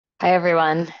Hi,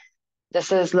 everyone.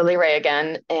 This is Lily Ray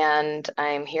again, and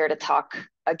I'm here to talk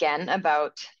again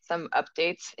about some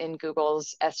updates in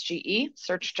Google's SGE,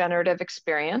 Search Generative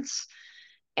Experience.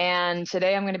 And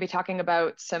today I'm going to be talking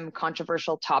about some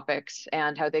controversial topics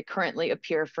and how they currently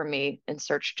appear for me in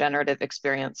Search Generative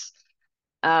Experience.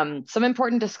 Some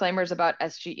important disclaimers about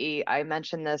SGE. I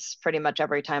mention this pretty much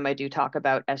every time I do talk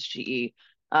about SGE.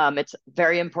 It's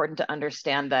very important to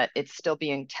understand that it's still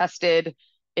being tested,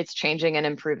 it's changing and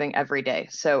improving every day.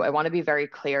 So I want to be very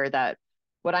clear that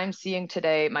what I'm seeing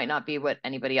today might not be what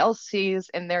anybody else sees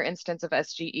in their instance of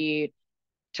SGE.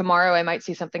 Tomorrow I might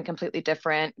see something completely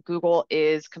different. Google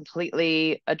is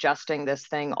completely adjusting this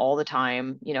thing all the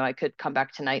time. I could come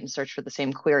back tonight and search for the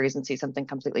same queries and see something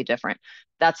completely different.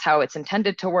 That's how it's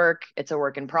intended to work. It's a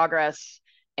work in progress.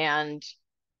 And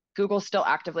Google's still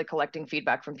actively collecting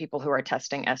feedback from people who are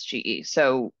testing SGE.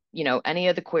 So, any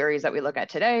of the queries that we look at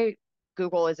today,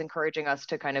 Google is encouraging us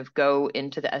to kind of go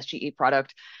into the SGE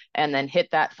product and then hit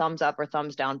that thumbs up or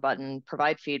thumbs down button,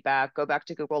 provide feedback, go back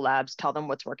to Google Labs, tell them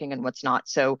what's working and what's not.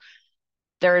 So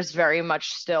there's very much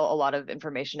still a lot of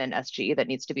information in SGE that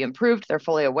needs to be improved. They're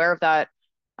fully aware of that.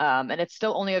 And it's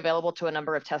still only available to a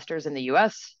number of testers in the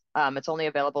US. It's only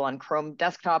available on Chrome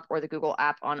desktop or the Google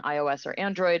app on iOS or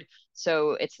Android.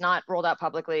 So it's not rolled out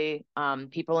publicly.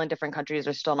 People in different countries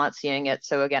are still not seeing it.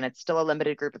 So again, it's still a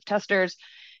limited group of testers.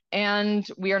 And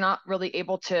we are not really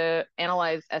able to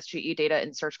analyze SGE data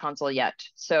in Search Console yet.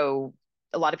 So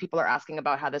a lot of people are asking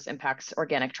about how this impacts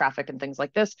organic traffic and things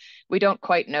like this. We don't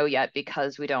quite know yet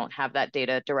because we don't have that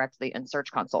data directly in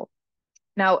Search Console.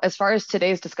 Now, as far as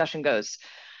today's discussion goes,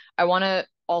 I want to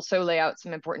also lay out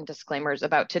some important disclaimers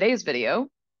about today's video.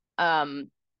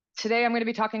 Today, I'm going to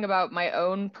be talking about my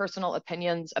own personal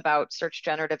opinions about Search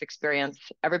Generative Experience.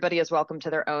 Everybody is welcome to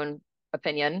their own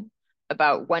opinion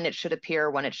about when it should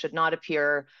appear, when it should not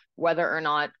appear, whether or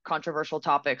not controversial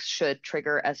topics should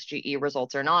trigger SGE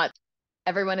results or not.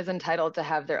 Everyone is entitled to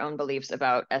have their own beliefs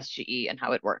about SGE and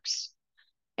how it works.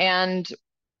 And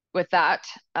with that,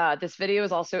 this video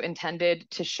is also intended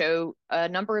to show a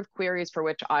number of queries for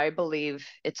which I believe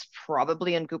it's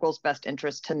probably in Google's best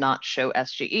interest to not show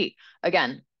SGE.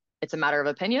 Again, it's a matter of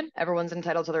opinion. Everyone's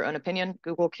entitled to their own opinion.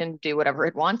 Google can do whatever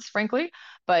it wants, frankly,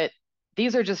 but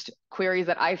these are just queries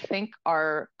that I think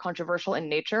are controversial in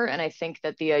nature. And I think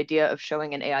that the idea of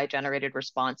showing an AI generated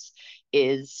response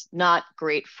is not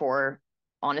great for,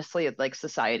 honestly, like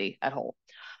society at whole.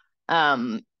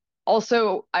 Um,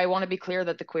 Also, I want to be clear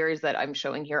that the queries that I'm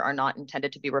showing here are not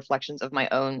intended to be reflections of my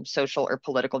own social or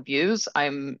political views.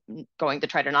 I'm going to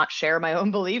try to not share my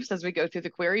own beliefs as we go through the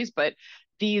queries, but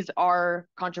these are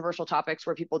controversial topics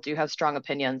where people do have strong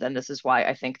opinions, and this is why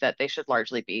I think that they should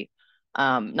largely be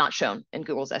not shown in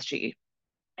Google's SGE.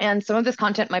 And some of this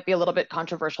content might be a little bit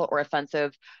controversial or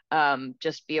offensive.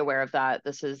 Just be aware of that.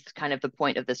 This is kind of the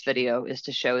point of this video, is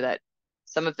to show that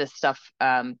some of this stuff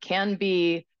can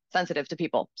be sensitive to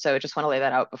people. So I just want to lay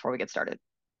that out before we get started.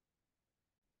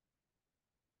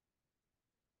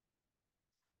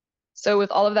 So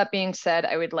with all of that being said,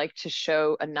 I would like to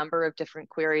show a number of different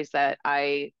queries that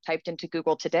I typed into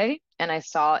Google today, and I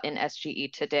saw in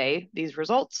SGE today these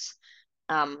results.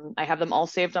 I have them all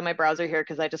saved on my browser here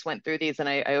because I just went through these and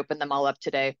I opened them all up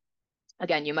today.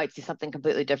 Again, you might see something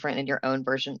completely different in your own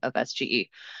version of SGE.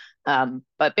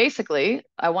 But basically,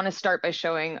 I want to start by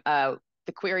showing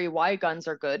the query why guns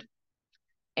are good.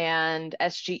 And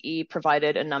SGE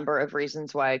provided a number of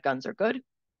reasons why guns are good.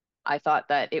 I thought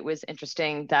that it was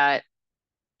interesting that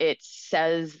it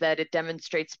says that it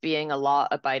demonstrates being a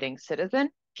law-abiding citizen.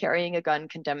 Carrying a gun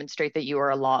can demonstrate that you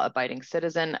are a law-abiding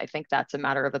citizen. I think that's a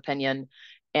matter of opinion.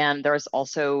 And there's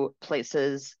also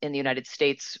places in the United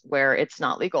States where it's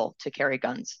not legal to carry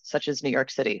guns, such as New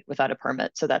York City, without a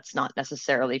permit. So that's not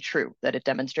necessarily true that it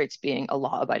demonstrates being a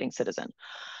law-abiding citizen.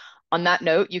 On that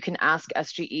note, you can ask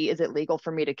SGE, is it legal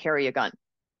for me to carry a gun?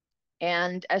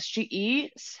 And SGE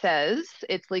says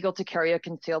it's legal to carry a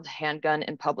concealed handgun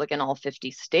in public in all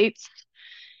 50 states.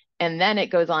 And then it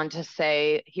goes on to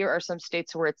say, here are some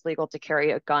states where it's legal to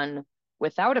carry a gun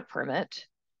without a permit.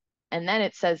 And then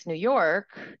it says New York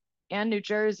and New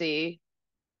Jersey,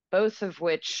 both of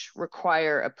which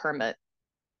require a permit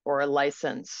or a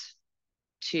license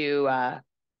to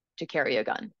carry a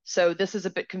gun. So this is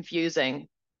a bit confusing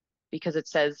because it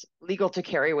says legal to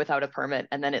carry without a permit,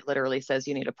 and then it literally says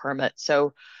you need a permit.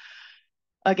 So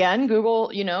again,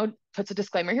 Google, puts a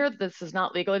disclaimer here that this is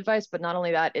not legal advice, but not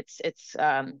only that, it's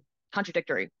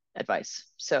contradictory advice.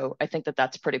 So I think that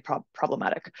that's pretty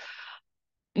problematic.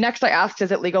 Next, I asked,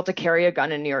 is it legal to carry a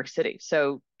gun in New York City?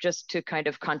 So just to kind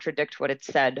of contradict what it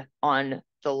said on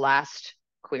the last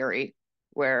query,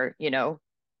 where,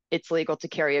 it's legal to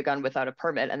carry a gun without a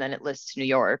permit, and then it lists New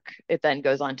York, it then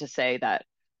goes on to say that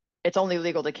it's only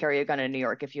legal to carry a gun in New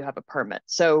York if you have a permit.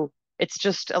 So it's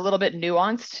just a little bit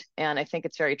nuanced, and I think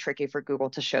it's very tricky for Google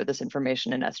to show this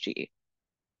information in SGE.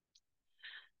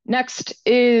 Next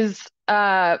is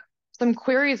some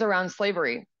queries around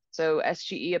slavery. So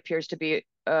SGE appears to be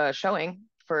showing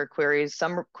for queries,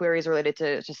 some queries related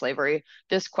to slavery.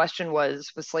 This question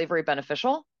was slavery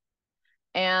beneficial?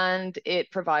 And it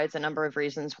provides a number of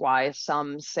reasons why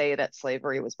some say that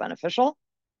slavery was beneficial,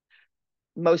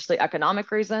 mostly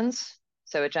economic reasons.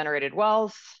 So it generated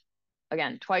wealth.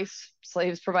 Again, twice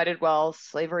slaves provided wealth,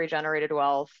 slavery generated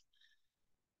wealth.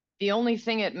 The only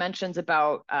thing it mentions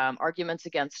about arguments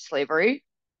against slavery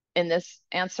in this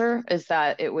answer is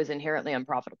that it was inherently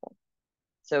unprofitable.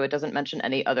 So it doesn't mention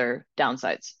any other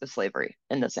downsides of slavery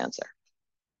in this answer.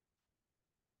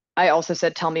 I also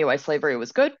said, tell me why slavery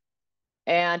was good.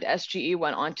 And SGE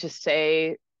went on to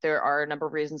say there are a number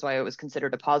of reasons why it was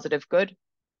considered a positive good.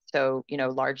 So,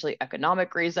 largely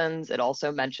economic reasons. It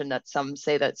also mentioned that some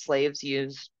say that slaves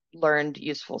learned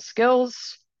useful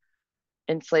skills.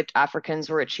 Enslaved Africans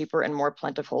were a cheaper and more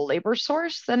plentiful labor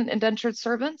source than indentured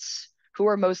servants, who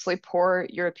were mostly poor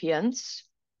Europeans.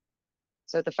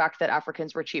 So the fact that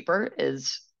Africans were cheaper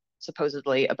is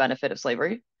supposedly a benefit of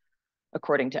slavery,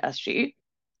 according to SGE.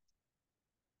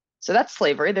 So that's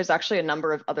slavery. There's actually a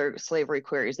number of other slavery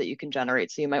queries that you can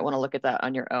generate, so you might want to look at that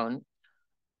on your own.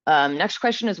 Next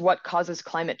question is, what causes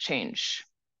climate change?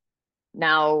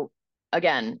 Now,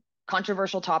 again,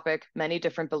 controversial topic, many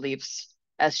different beliefs.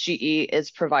 SGE is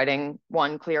providing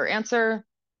one clear answer,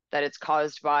 that it's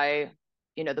caused by,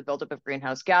 the buildup of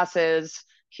greenhouse gases,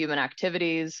 human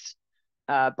activities,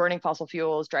 burning fossil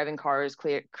fuels, driving cars,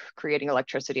 creating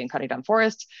electricity, and cutting down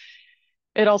forests.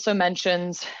 It also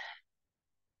mentions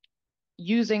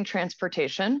using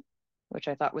transportation, which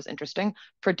I thought was interesting,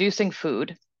 producing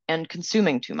food, and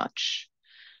consuming too much.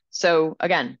 So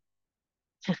again,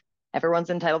 everyone's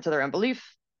entitled to their own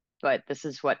belief, but this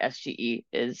is what SGE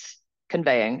is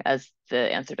conveying as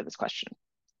the answer to this question.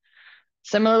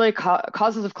 Similarly,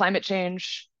 causes of climate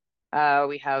change,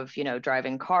 we have,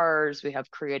 driving cars, we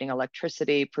have creating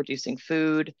electricity, producing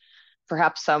food.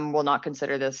 Perhaps some will not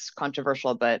consider this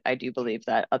controversial, but I do believe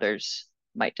that others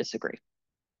might disagree.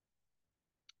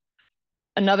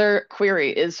 Another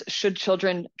query is, should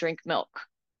children drink milk?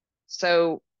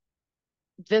 So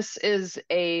this is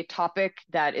a topic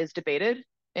that is debated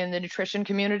in the nutrition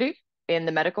community, in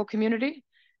the medical community,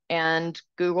 and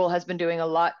Google has been doing a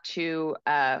lot to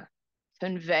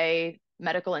convey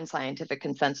medical and scientific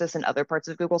consensus in other parts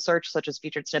of Google search, such as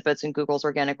featured snippets in Google's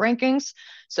organic rankings.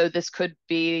 So this could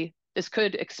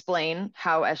explain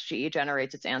how SGE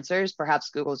generates its answers. Perhaps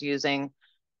Google's using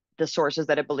the sources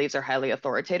that it believes are highly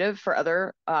authoritative for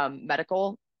other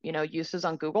medical, uses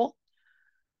on Google.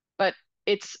 But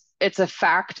it's a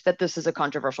fact that this is a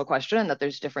controversial question and that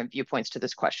there's different viewpoints to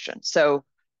this question. So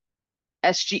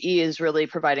SGE is really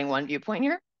providing one viewpoint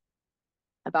here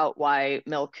about why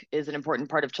milk is an important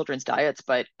part of children's diets,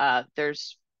 but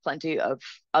there's plenty of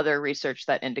other research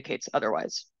that indicates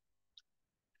otherwise.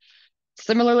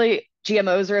 Similarly,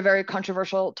 GMOs are a very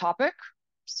controversial topic.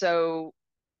 So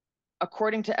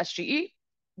according to SGE,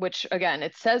 which again,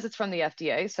 it says it's from the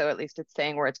FDA, so at least it's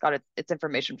saying where it's got its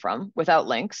information from without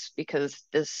links, because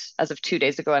this, as of 2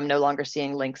 days ago, I'm no longer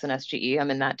seeing links in SGE.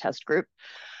 I'm in that test group.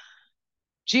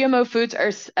 GMO foods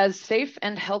are as safe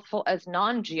and healthful as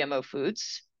non-GMO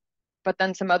foods, but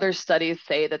then some other studies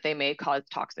say that they may cause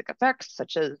toxic effects,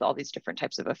 such as all these different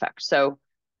types of effects. So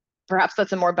perhaps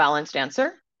that's a more balanced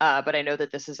answer, but I know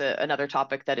that this is another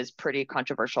topic that is pretty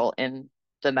controversial in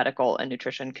the medical and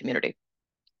nutrition community.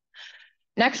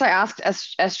 Next, I asked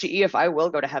SGE if I will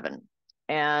go to heaven,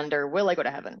 or will I go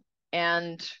to heaven?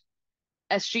 And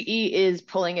SGE is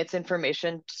pulling its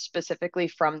information specifically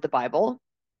from the Bible.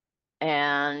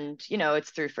 And, it's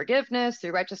through forgiveness,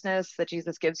 through righteousness that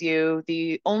Jesus gives you.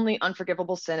 The only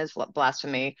unforgivable sin is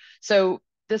blasphemy. So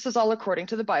this is all according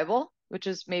to the Bible, which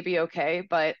is maybe okay,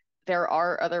 but there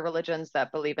are other religions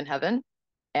that believe in heaven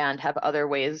and have other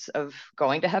ways of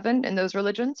going to heaven in those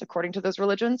religions, according to those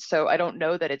religions. So I don't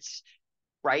know that it's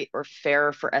right or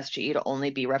fair for SGE to only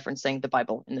be referencing the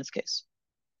Bible in this case.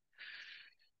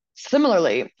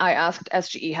 Similarly, I asked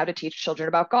SGE how to teach children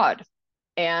about God,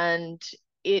 and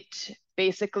it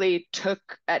basically took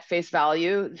at face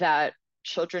value that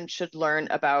children should learn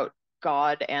about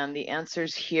God, and the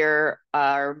answers here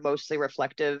are mostly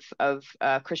reflective of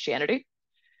Christianity.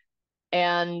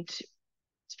 And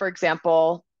for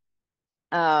example,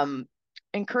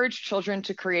 encourage children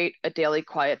to create a daily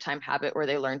quiet time habit where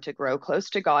they learn to grow close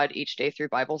to God each day through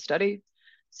Bible study.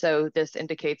 So this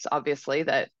indicates obviously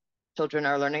that children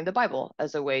are learning the Bible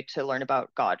as a way to learn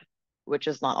about God, which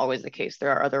is not always the case.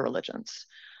 There are other religions.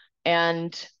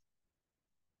 And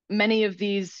many of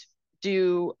these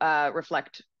do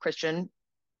reflect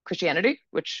Christianity,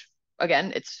 which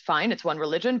again, it's fine. It's one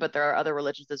religion, but there are other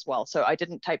religions as well. So I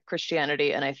didn't type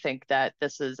Christianity, and I think that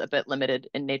this is a bit limited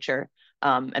in nature,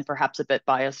 and perhaps a bit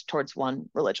biased towards one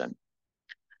religion.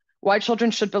 Why children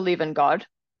should believe in God.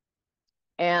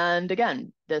 And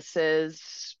again, this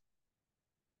is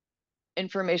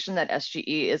information that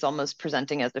SGE is almost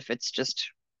presenting as if it's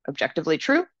just objectively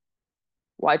true.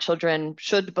 Why children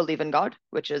should believe in God,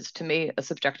 which is to me a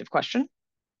subjective question.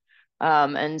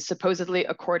 And supposedly,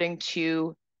 according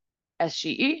to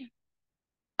SGE,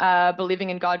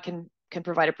 believing in God can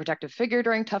provide a protective figure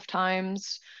during tough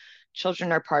times.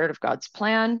 Children are part of God's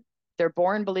plan. They're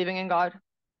born believing in God,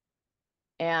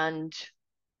 and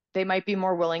they might be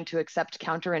more willing to accept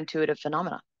counterintuitive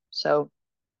phenomena. So,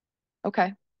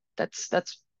 okay,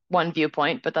 that's one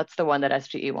viewpoint, but that's the one that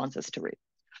SGE wants us to read.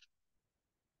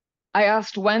 I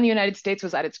asked when the United States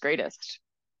was at its greatest.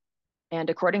 And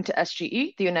according to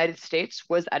SGE, the United States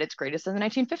was at its greatest in the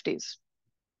 1950s.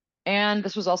 And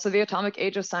this was also the atomic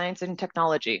age of science and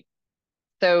technology.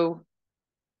 So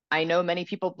I know many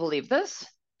people believe this,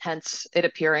 hence it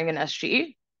appearing in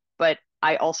SGE, but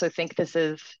I also think this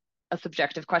is a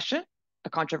subjective question, a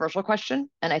controversial question,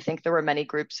 and I think there were many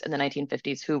groups in the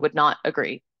 1950s who would not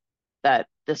agree that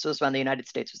this was when the United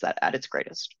States was at its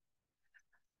greatest.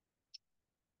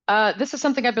 This is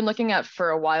something I've been looking at for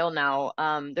a while now.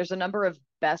 There's a number of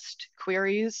best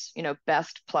queries,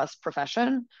 best plus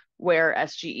profession, where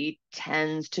SGE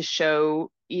tends to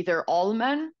show either all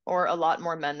men or a lot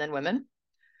more men than women.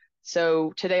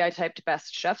 So today I typed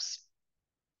best chefs,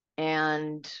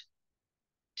 and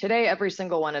today every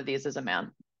single one of these is a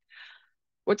man.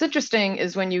 What's interesting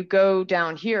is when you go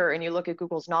down here and you look at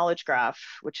Google's knowledge graph,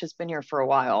 which has been here for a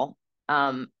while,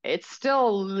 it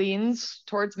still leans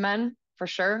towards men for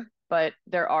sure, but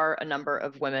there are a number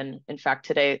of women. In fact,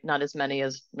 today, not as many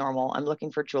as normal. I'm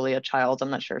looking for Julia Childs. I'm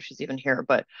not sure if she's even here,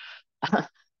 but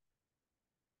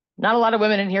not a lot of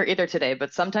women in here either today,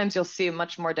 but sometimes you'll see a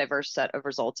much more diverse set of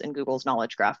results in Google's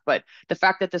knowledge graph. But the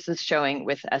fact that this is showing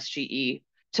with SGE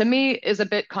to me is a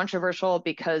bit controversial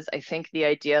because I think the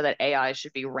idea that AI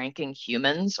should be ranking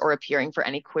humans or appearing for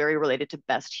any query related to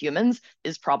best humans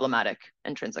is problematic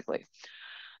intrinsically.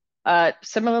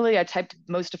 Similarly, I typed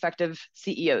most effective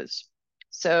CEOs.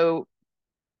 So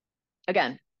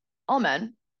again, all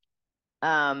men.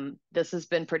 This has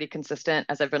been pretty consistent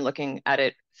as I've been looking at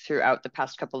it throughout the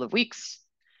past couple of weeks.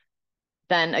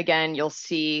 Then again, you'll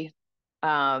see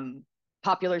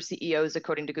popular CEOs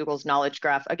according to Google's knowledge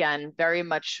graph, again, very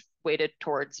much weighted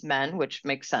towards men, which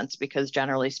makes sense because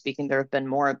generally speaking, there have been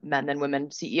more men than women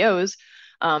CEOs,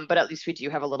 but at least we do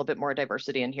have a little bit more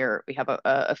diversity in here. We have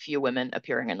a few women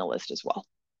appearing in the list as well.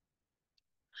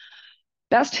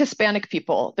 Best Hispanic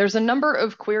people. There's a number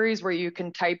of queries where you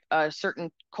can type a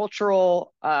certain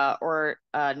cultural or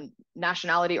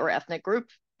nationality or ethnic group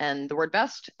and the word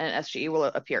best, and SGE will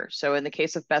appear. So in the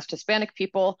case of best Hispanic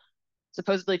people,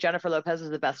 supposedly Jennifer Lopez is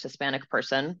the best Hispanic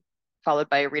person, followed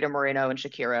by Rita Moreno and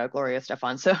Shakira, Gloria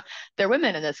Estefan. So they're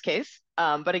women in this case.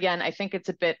 But again, I think it's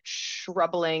a bit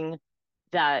troubling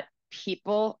that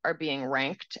people are being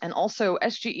ranked. And also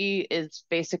SGE is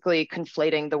basically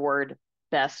conflating the word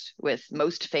best with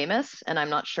most famous. And I'm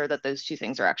not sure that those two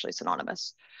things are actually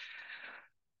synonymous.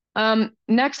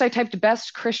 Next, I typed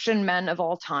best Christian men of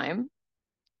all time.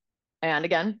 And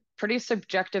again, pretty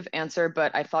subjective answer,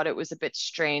 but I thought it was a bit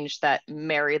strange that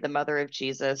Mary, the mother of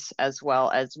Jesus, as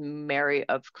well as Mary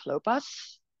of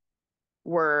Clopas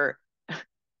were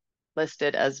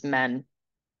listed as men.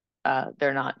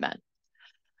 They're not men.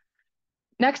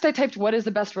 Next, I typed, what is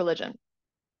the best religion?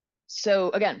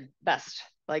 So again, best.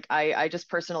 Like I just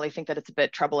personally think that it's a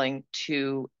bit troubling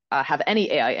to have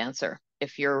any AI answer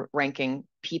if you're ranking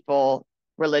people,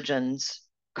 religions,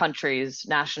 countries,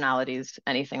 nationalities,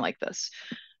 anything like this.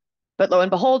 But lo and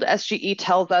behold, SGE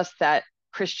tells us that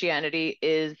Christianity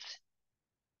is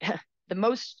the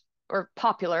most or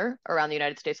popular around the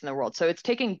United States and the world. So it's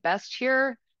taking best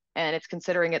here and it's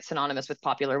considering it synonymous with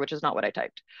popular, which is not what I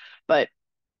typed. But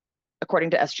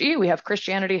according to SGE, we have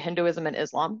Christianity, Hinduism, and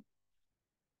Islam.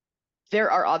 There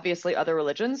are obviously other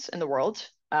religions in the world.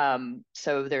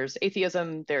 So there's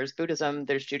atheism, there's Buddhism,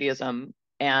 there's Judaism,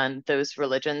 and those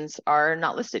religions are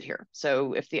not listed here.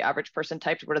 So if the average person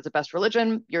typed what is the best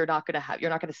religion, you're not going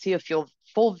to see a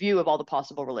full view of all the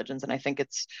possible religions. And I think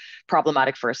it's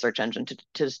problematic for a search engine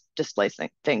to display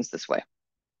things this way.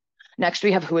 Next,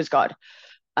 we have who is God.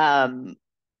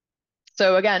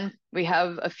 So again, we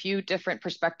have a few different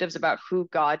perspectives about who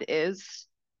God is.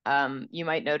 You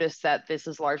might notice that this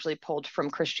is largely pulled from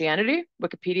Christianity,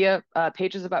 Wikipedia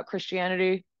pages about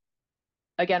Christianity.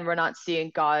 Again, we're not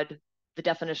seeing God, the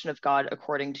definition of God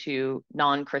according to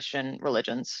non-Christian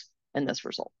religions in this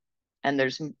result. And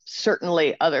there's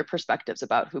certainly other perspectives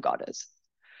about who God is.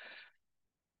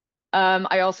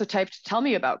 I also typed, tell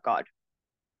me about God.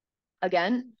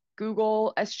 Again,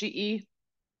 Google SGE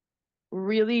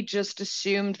really just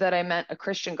assumed that I meant a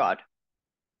Christian God.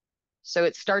 So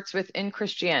it starts with in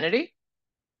Christianity.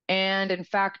 And in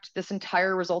fact, this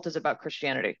entire result is about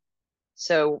Christianity.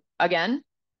 So again,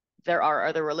 there are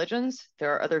other religions,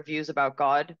 there are other views about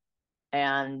God,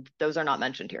 and those are not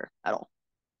mentioned here at all.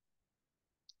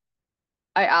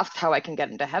 I asked how I can get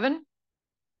into heaven.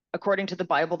 According to the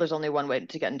Bible, there's only one way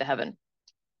to get into heaven.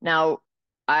 Now,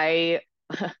 I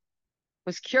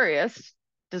was curious,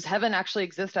 does heaven actually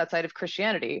exist outside of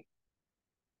Christianity?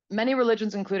 Many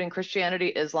religions, including Christianity,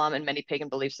 Islam, and many pagan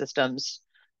belief systems,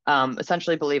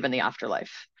 essentially believe in the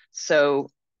afterlife. So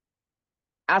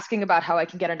asking about how I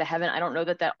can get into heaven, I don't know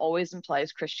that that always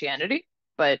implies Christianity,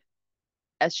 but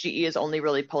SGE is only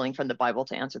really pulling from the Bible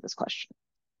to answer this question.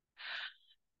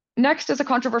 Next is a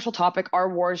controversial topic,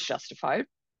 are wars justified?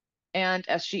 And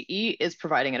SGE is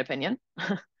providing an opinion.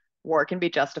 War can be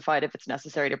justified if it's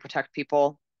necessary to protect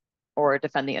people or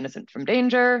defend the innocent from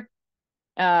danger.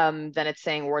 Then it's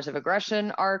saying wars of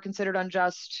aggression are considered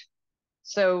unjust.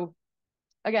 So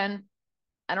again,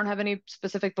 I don't have any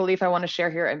specific belief I want to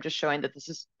share here. I'm just showing that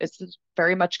it's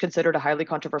very much considered a highly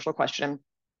controversial question.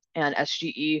 And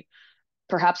SGE,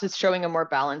 perhaps it's showing a more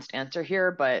balanced answer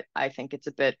here, but I think it's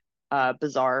a bit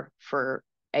bizarre for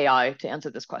AI to answer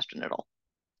this question at all.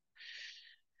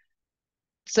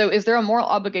 So is there a moral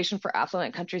obligation for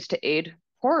affluent countries to aid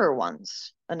poorer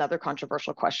ones? Another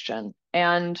controversial question.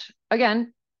 And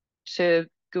again, to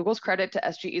Google's credit, to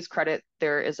SGE's credit,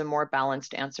 there is a more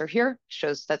balanced answer here.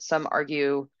 Shows that some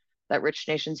argue that rich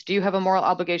nations do have a moral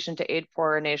obligation to aid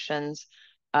poorer nations.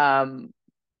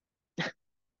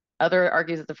 Other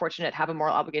argues that the fortunate have a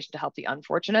moral obligation to help the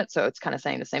unfortunate. So it's kind of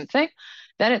saying the same thing.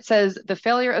 Then it says the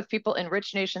failure of people in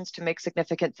rich nations to make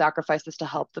significant sacrifices to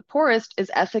help the poorest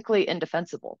is ethically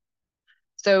indefensible.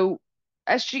 So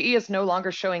SGE is no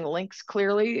longer showing links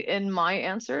clearly in my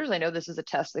answers. I know this is a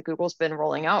test that Google's been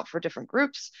rolling out for different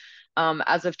groups.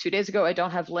 As of 2 days ago, I don't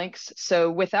have links.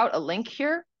 So without a link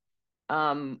here,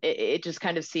 it just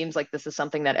kind of seems like this is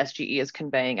something that SGE is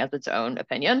conveying as its own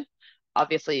opinion.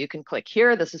 Obviously, you can click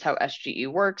here. This is how SGE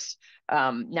works.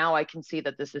 Now I can see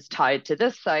that this is tied to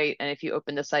this site. And if you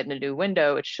open the site in a new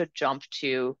window, it should jump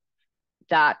to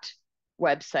that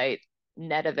website,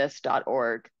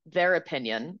 netivis.org, their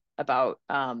opinion about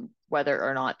whether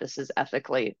or not this is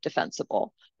ethically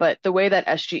defensible. But the way that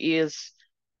SGE is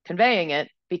conveying it,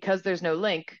 because there's no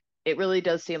link, it really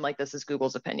does seem like this is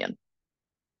Google's opinion.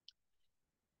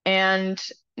 And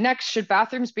next, should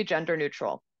bathrooms be gender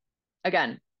neutral?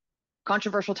 Again,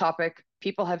 controversial topic.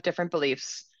 People have different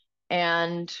beliefs.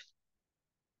 And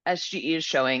SGE is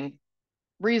showing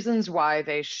reasons why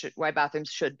bathrooms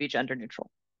should be gender neutral.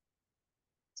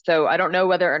 So I don't know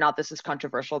whether or not this is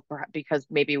controversial because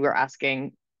maybe we're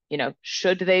asking,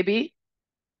 should they be?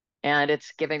 And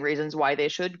it's giving reasons why they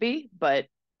should be, but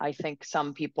I think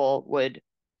some people would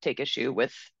take issue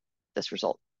with this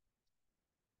result.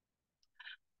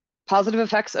 Positive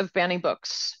effects of banning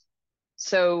books.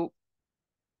 So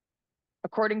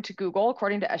according to Google,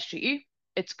 according to SGE,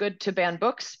 it's good to ban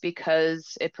books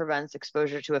because it prevents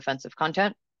exposure to offensive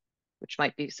content, which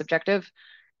might be subjective.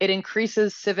 It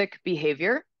increases civic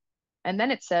behavior. And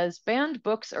then it says banned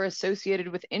books are associated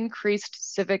with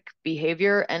increased civic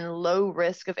behavior and low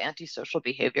risk of antisocial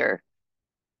behavior.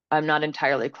 I'm not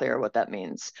entirely clear what that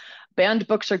means. Banned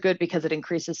books are good because it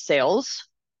increases sales.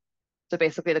 So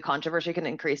basically the controversy can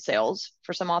increase sales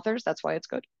for some authors. That's why it's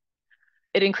good.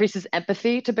 It increases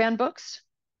empathy to ban books.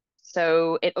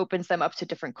 So it opens them up to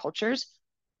different cultures.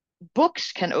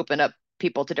 Books can open up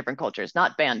people to different cultures,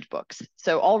 not banned books.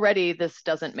 So already this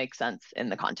doesn't make sense in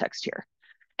the context here.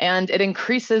 And it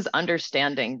increases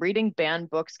understanding. Reading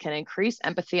banned books can increase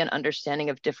empathy and understanding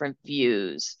of different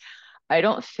views. I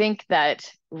don't think that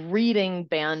reading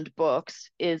banned books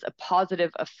is a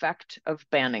positive effect of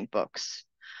banning books.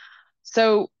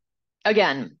 So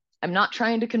again, I'm not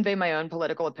trying to convey my own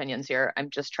political opinions here. I'm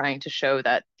just trying to show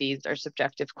that these are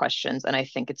subjective questions, and I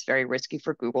think it's very risky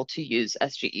for Google to use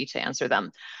SGE to answer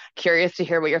them. Curious to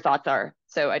hear what your thoughts are.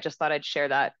 So I just thought I'd share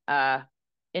that.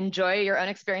 Enjoy your own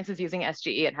experiences using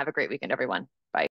SGE and have a great weekend, everyone.